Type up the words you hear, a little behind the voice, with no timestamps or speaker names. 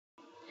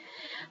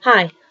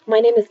Hi,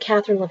 my name is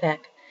Kathryn Le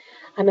Veque.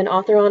 I'm an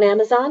author on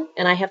Amazon,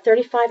 and I have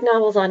 35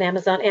 novels on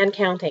Amazon and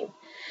counting.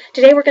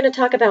 Today we're going to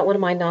talk about one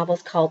of my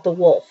novels called The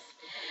Wolf.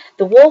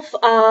 The Wolf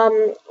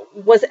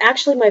was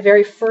actually my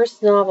very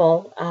first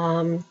novel.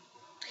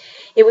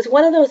 It was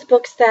one of those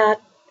books that,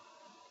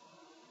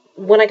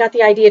 when I got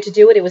the idea to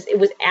do it, it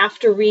was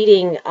after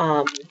reading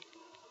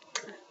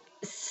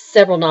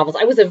several novels.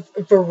 I was a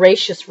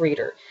voracious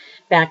reader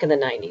back in the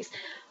 90s.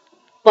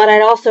 But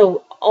I'd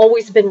also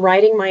always been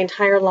writing my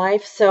entire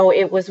life, so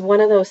it was one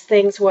of those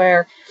things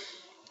where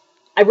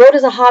I wrote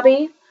as a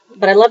hobby,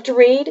 but I love to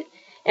read.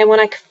 And when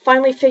I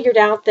finally figured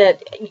out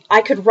that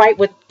I could write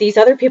what these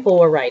other people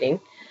were writing,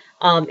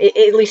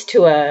 at least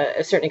to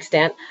a certain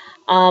extent,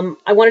 I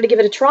wanted to give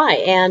it a try.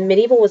 And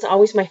medieval was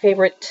always my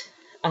favorite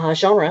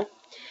genre.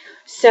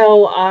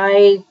 So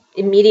I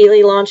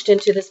immediately launched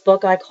into this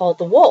book I called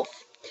The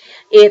Wolf.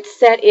 It's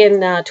set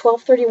in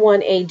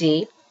 1231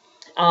 AD,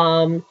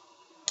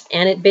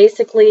 and it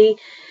basically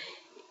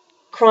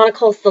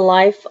chronicles the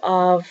life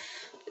of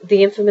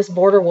the infamous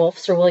border wolf,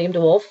 Sir William de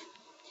Wolfe,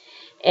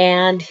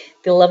 and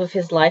the love of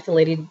his life, the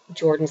Lady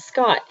Jordan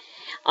Scott.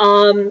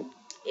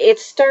 It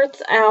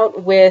starts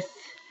out with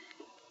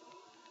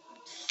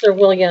Sir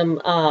William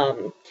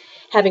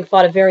having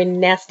fought a very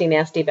nasty,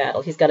 nasty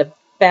battle. He's got a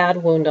bad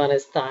wound on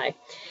his thigh.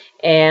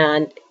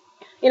 And,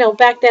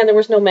 back then there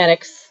was no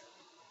medics.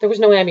 There was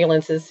no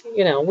ambulances.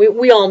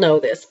 We all know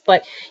this.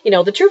 But,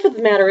 the truth of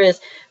the matter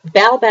is,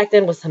 battle back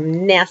then was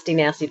some nasty,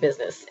 nasty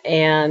business.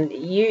 And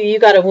you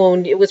got a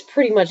wound, it was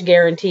pretty much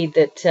guaranteed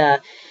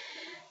that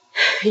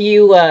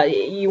you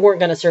weren't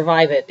going to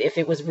survive it if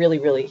it was really,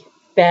 really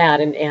bad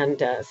and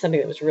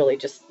something that was really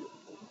just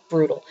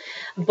brutal.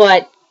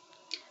 But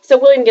so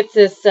William gets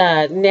this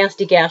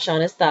nasty gash on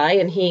his thigh,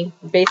 and he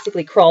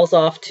basically crawls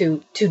off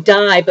to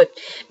die. But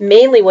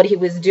mainly what he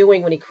was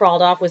doing when he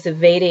crawled off was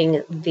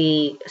evading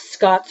the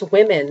Scots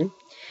women,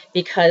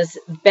 because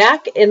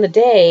back in the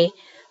day,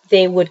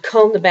 they would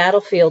comb the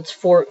battlefields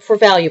for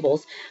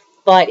valuables.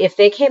 But if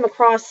they came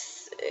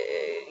across,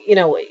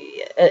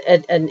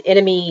 an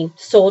enemy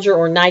soldier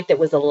or knight that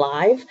was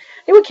alive,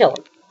 they would kill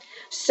him.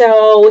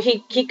 So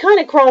he kind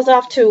of crawls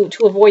off to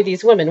avoid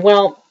these women.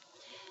 Well,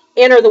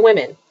 enter the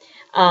women.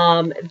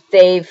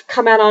 They've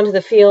come out onto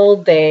the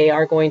field. They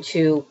are going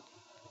to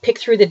pick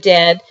through the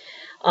dead,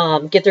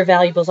 get their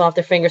valuables off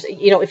their fingers.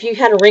 If you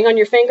had a ring on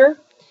your finger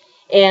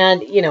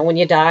and, when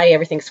you die,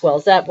 everything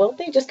swells up, well,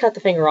 they just cut the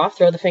finger off,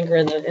 throw the finger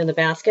in the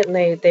basket, and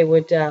they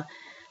would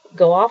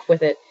go off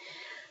with it.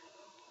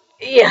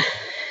 Yeah,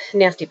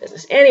 nasty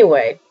business.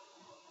 Anyway,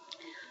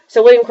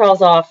 so William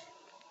crawls off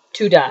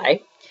to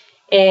die,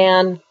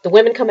 and the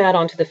women come out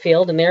onto the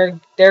field, and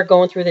they're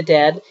going through the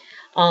dead.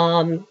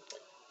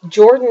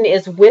 Jordan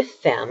is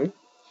with them.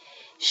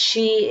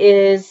 She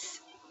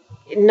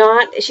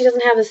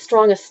doesn't have as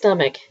strong a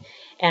stomach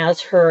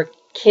as her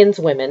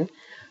kinswomen,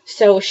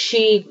 so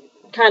she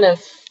kind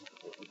of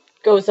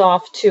goes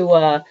off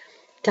to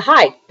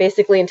hide,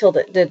 basically, until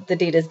the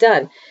deed is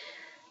done.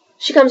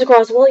 She comes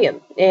across William,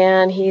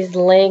 and he's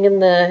laying in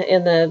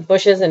the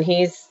bushes, and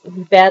he's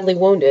badly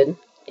wounded,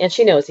 and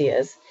she knows he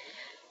is.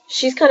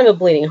 She's kind of a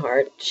bleeding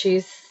heart.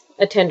 She's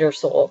a tender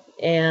soul,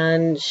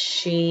 and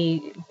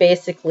she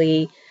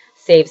basically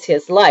saves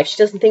his life. She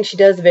doesn't think she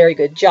does a very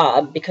good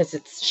job because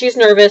she's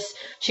nervous,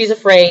 she's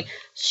afraid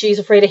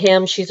of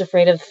him, she's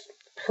afraid of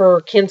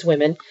her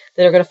kinswomen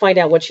that are going to find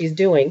out what she's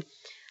doing.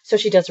 So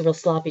she does a real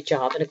sloppy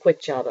job and a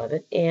quick job of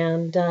it,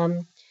 and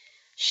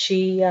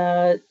she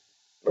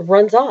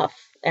runs off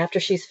after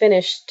she's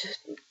finished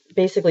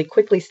basically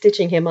quickly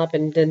stitching him up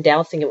and then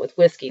dousing it with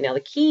whiskey. Now,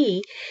 the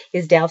key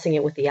is dousing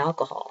it with the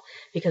alcohol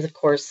because, of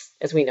course,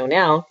 as we know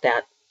now,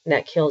 that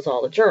kills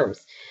all the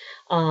germs.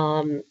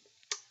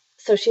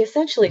 So she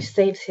essentially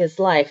saves his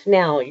life.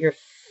 Now, you're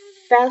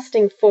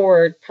fasting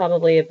forward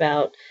probably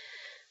about,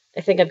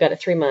 I think I've got it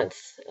 3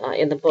 months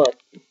in the book,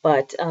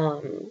 but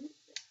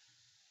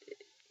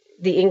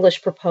the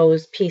English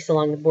proposed peace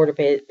along the border.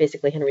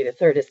 Basically, Henry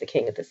III is the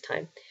king at this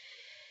time.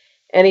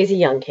 And he's a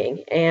young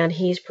king, and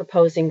he's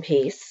proposing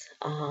peace.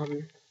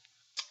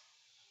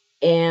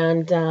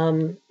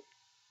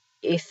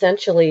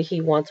 Essentially,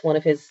 he wants one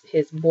of his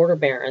border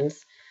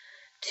barons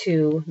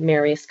to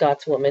marry a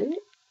Scots woman,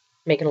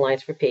 make an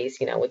alliance for peace.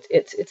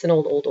 It's an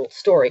old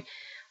story.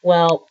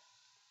 Well,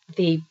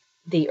 the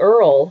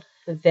earl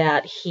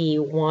that he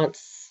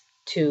wants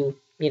to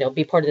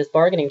be part of this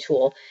bargaining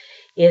tool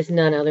is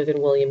none other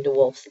than William de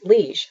Wolfe's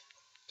liege.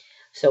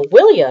 So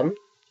William,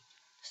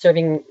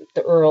 serving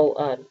the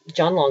Earl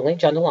John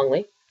de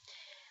Longley,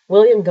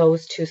 William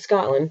goes to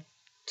Scotland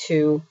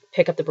to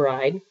pick up the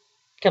bride.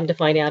 Come to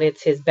find out,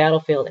 it's his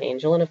battlefield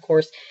angel, and of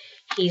course,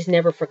 he's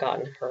never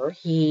forgotten her.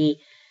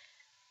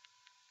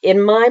 In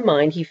my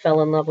mind, he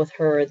fell in love with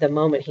her the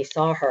moment he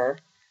saw her,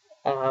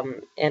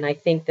 and I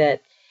think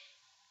that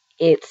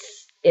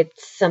it's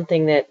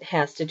something that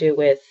has to do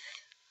with,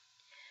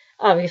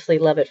 obviously,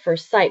 love at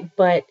first sight,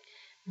 but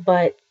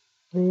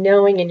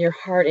knowing in your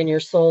heart and your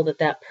soul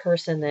that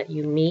person that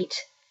you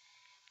meet,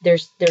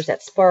 there's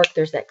that spark,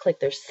 there's that click,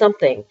 there's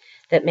something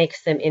that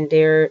makes them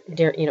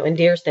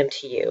endears them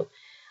to you.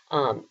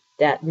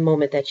 That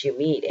moment that you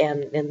meet,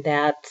 and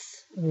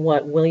that's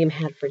what William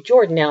had for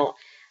Jordan. Now,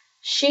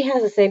 she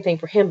has the same thing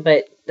for him,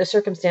 but the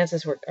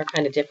circumstances are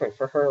kind of different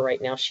for her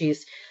right now.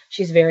 She's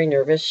very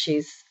nervous.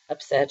 She's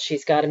upset.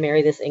 She's got to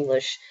marry this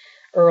English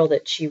earl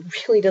that she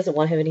really doesn't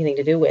want to have anything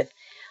to do with.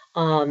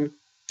 Um,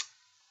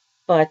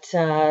 but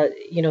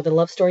the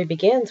love story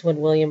begins when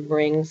William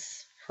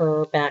brings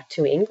her back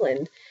to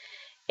England,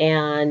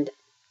 and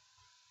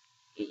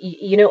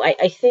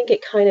I think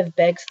it kind of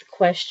begs the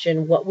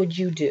question: what would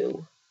you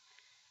do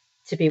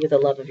to be with the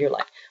love of your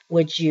life?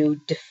 Would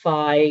you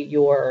defy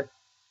your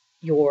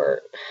I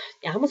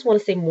almost want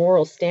to say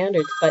moral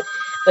standards, but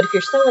if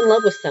you're so in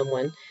love with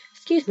someone,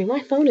 excuse me,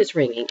 my phone is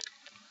ringing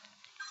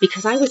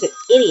because I was an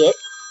idiot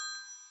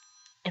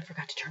and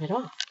forgot to turn it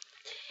off.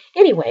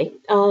 Anyway,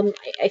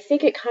 I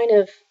think it kind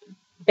of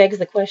begs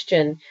the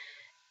question: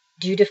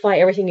 do you defy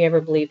everything you ever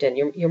believed in,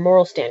 your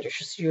moral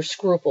standards, your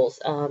scruples,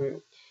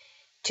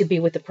 to be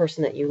with the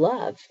person that you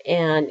love?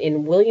 And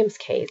in William's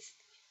case,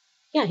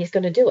 yeah, he's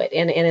going to do it.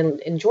 And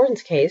in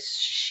Jordan's case,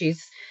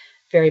 she's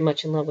very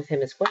much in love with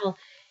him as well.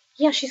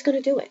 Yeah, she's going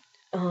to do it.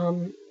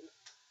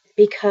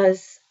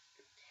 Because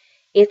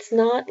it's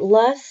not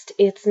lust,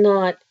 it's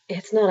not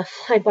a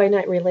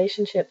fly-by-night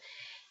relationship.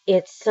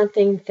 It's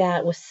something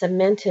that was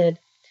cemented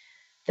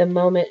the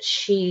moment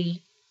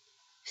she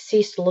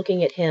ceased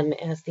looking at him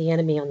as the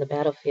enemy on the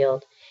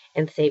battlefield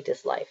and saved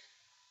his life.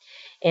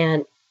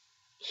 And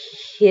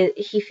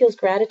he feels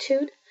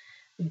gratitude,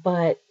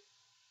 but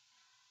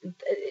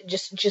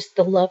just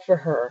the love for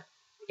her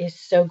is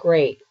so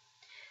great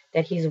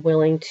that he's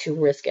willing to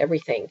risk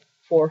everything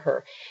for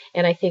her.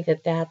 And I think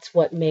that that's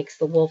what makes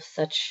The Wolf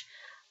such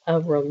a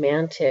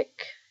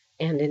romantic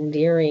and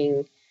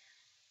endearing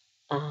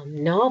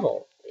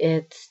novel.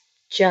 It's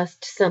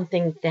just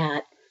something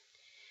that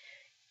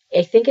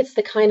I think it's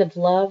the kind of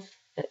love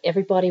that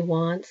everybody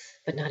wants,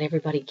 but not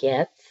everybody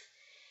gets.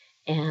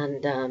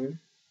 And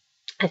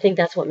I think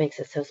that's what makes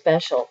it so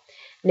special.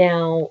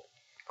 Now,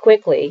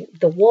 quickly,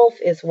 The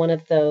Wolf is one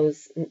of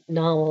those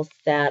novels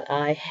that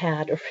I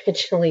had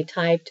originally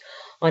typed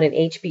on an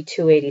HB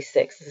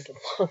 286. This is a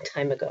long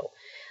time ago.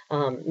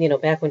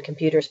 Back when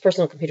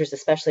personal computers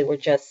especially, were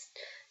just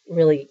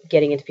really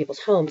getting into people's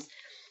homes.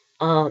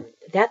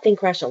 That thing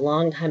crashed a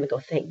long time ago.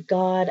 Thank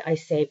God I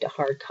saved a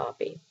hard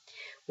copy,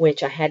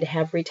 which I had to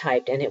have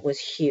retyped, and it was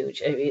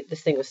huge. I mean,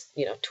 this thing was,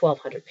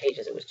 1,200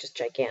 pages. It was just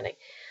gigantic.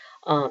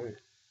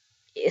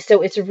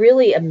 So it's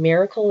really a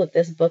miracle that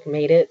this book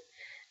made it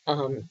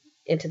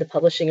into the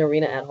publishing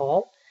arena at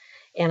all.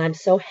 And I'm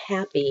so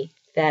happy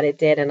that it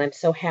did, and I'm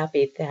so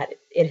happy that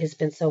it has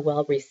been so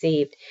well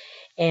received.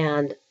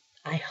 And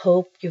I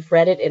hope you've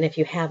read it, and if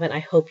you haven't, I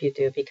hope you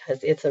do,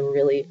 because it's a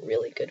really,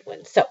 really good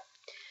one. So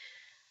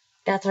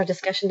that's our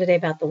discussion today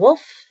about The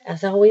Wolf.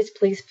 As always,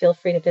 please feel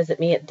free to visit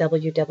me at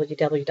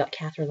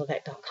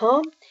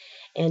www.kathrynleveque.com,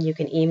 and you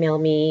can email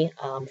me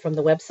from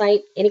the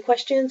website. Any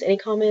questions, any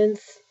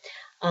comments?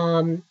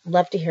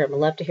 Love to hear them.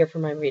 Love to hear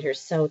from my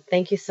readers. So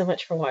thank you so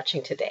much for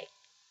watching today.